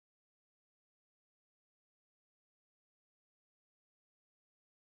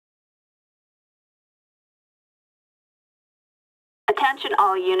Attention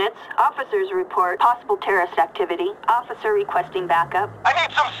all units. Officers report possible terrorist activity. Officer requesting backup. I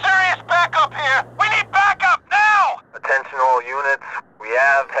need some serious backup here! We need backup now! Attention all units. We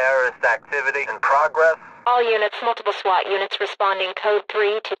have terrorist activity in progress. All units, multiple SWAT units responding code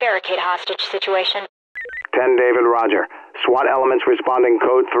 3 to barricade hostage situation. 10 David, roger. SWAT elements responding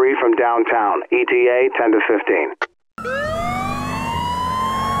code 3 from downtown. ETA 10 to 15.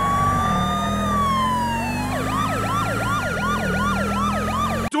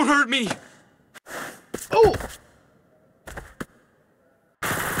 Don't hurt me! Oh!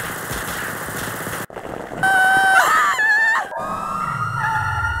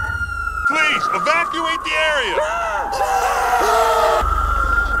 Please, evacuate the area!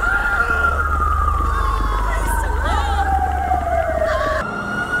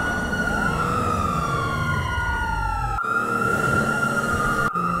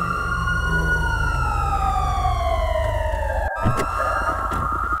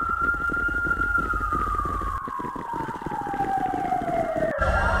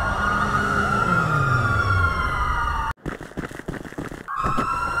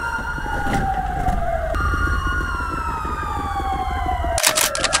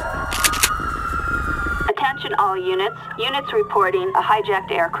 All units. Units reporting a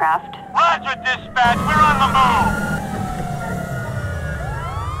hijacked aircraft. Roger, dispatch. We're on the move.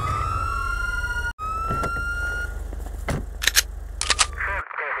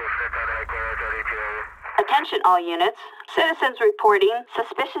 Attention all units. Citizens reporting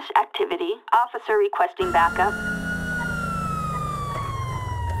suspicious activity. Officer requesting backup.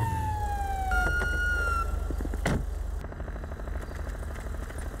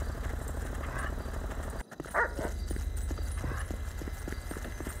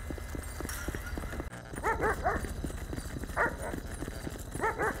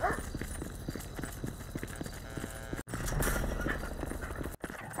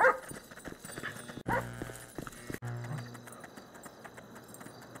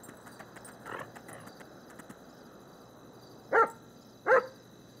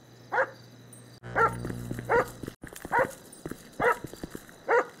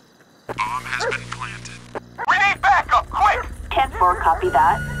 Copy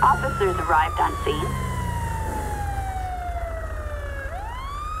that. Officers arrived on scene.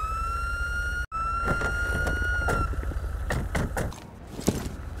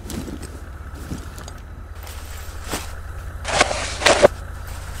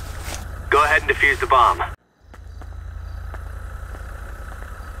 Go ahead and defuse the bomb.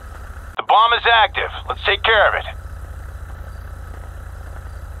 The bomb is active. Let's take care of it.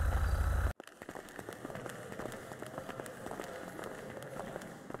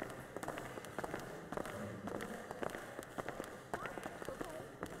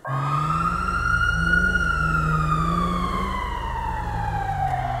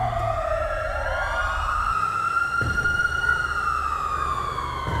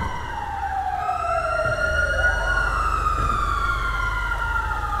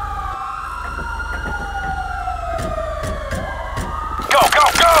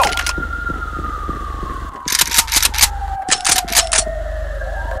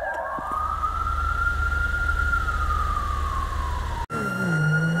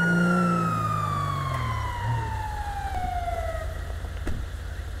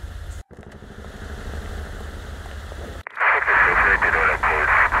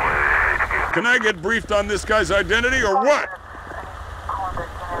 Can I get briefed on this guy's identity or what?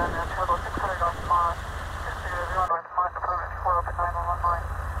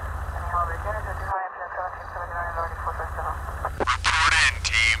 Report in,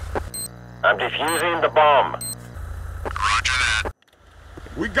 team. I'm defusing the bomb. Roger that.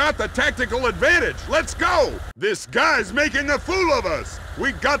 We got the tactical advantage. Let's go! This guy's making a fool of us.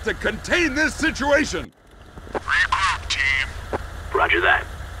 We got to contain this situation. Regroup, team. Roger that.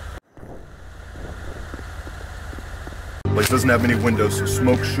 Place doesn't have many windows, so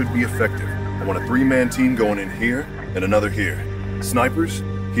smoke should be effective. I want a 3-man team going in here and another here. Snipers,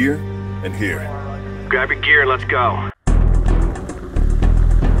 here and here. Grab your gear, let's go.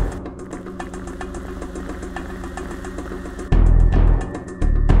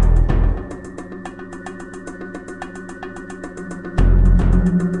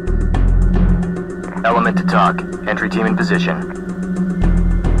 Element to talk. Entry team in position.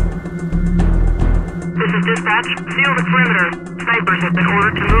 This is dispatch. Seal the perimeter. Snipers have been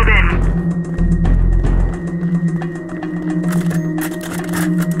ordered to move in.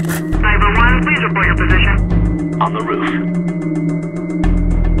 Sniper 1, please report your position. On the roof.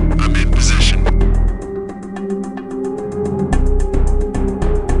 I'm in position.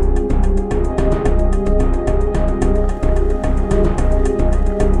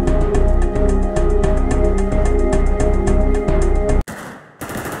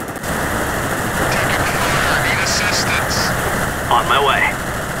 my way.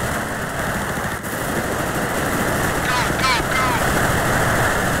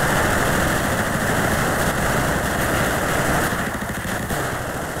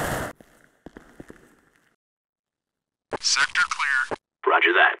 Sector clear.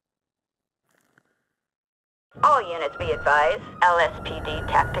 Roger that. All units be advised. LSPD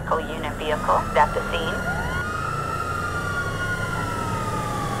tactical unit vehicle at the scene.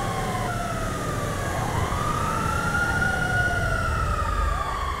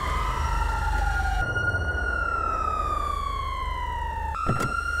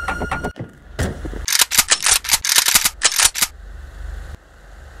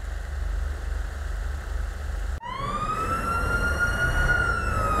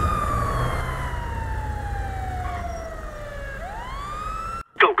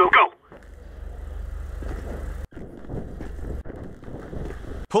 Go, go, go!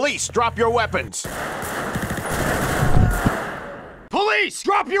 Police, drop your weapons! Police,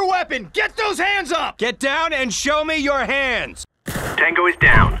 drop your weapon! Get those hands up! Get down and show me your hands! Tango is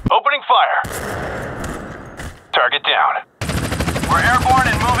down. Opening fire. Target down. We're airborne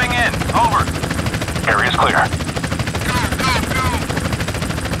and moving in. Over. Area's clear.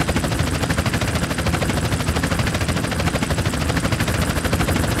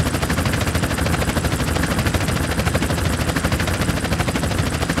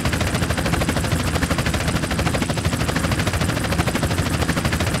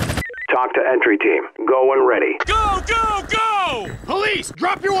 Talk to entry team. Go when ready. Go, go, go! Police,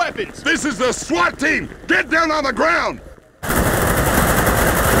 drop your weapons! This is the SWAT team! Get down on the ground!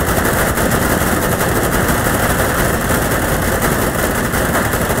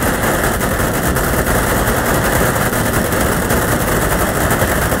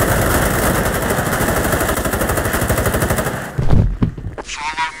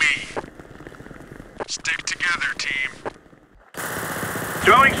 Follow me. Stick together, team.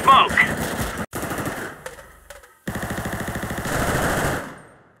 Throwing smoke.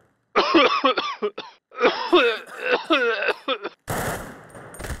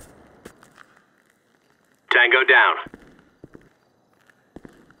 Tango down.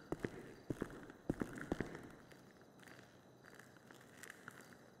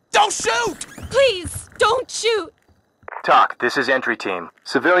 Don't shoot! Please, don't shoot! TOC, this is entry team.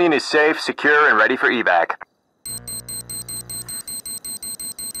 Civilian is safe, secure, and ready for evac.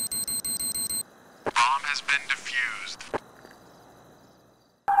 Bomb has been defused.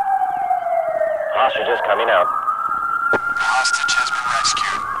 Hostages coming out. Hostage has been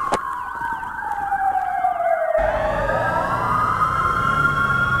rescued.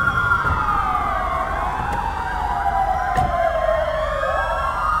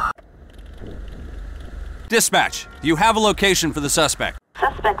 Dispatch, do you have a location for the suspect?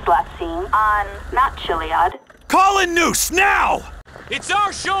 Suspect's last seen on not Chiliad. Call in Noose, now! It's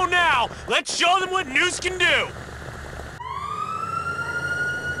our show now! Let's show them what Noose can do!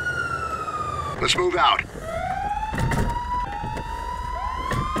 Let's move out.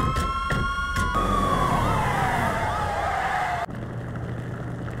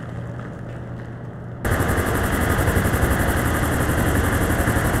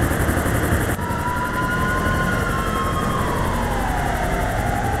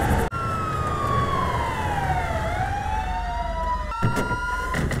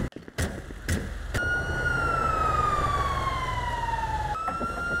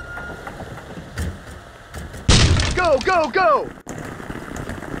 Go, go, go!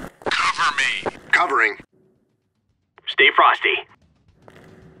 Cover me. Covering. Stay frosty.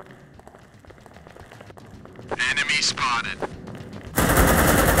 Enemy spotted.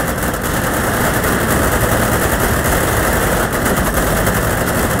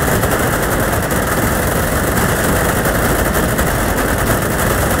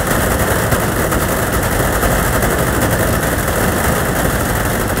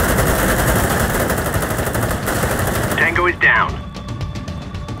 Tango is down.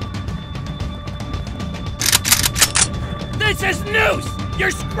 This is Noose!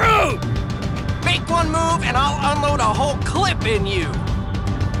 You're screwed! Make one move and I'll unload a whole clip in you!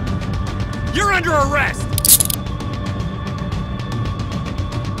 You're under arrest!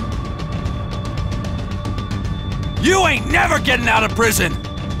 You ain't never getting out of prison!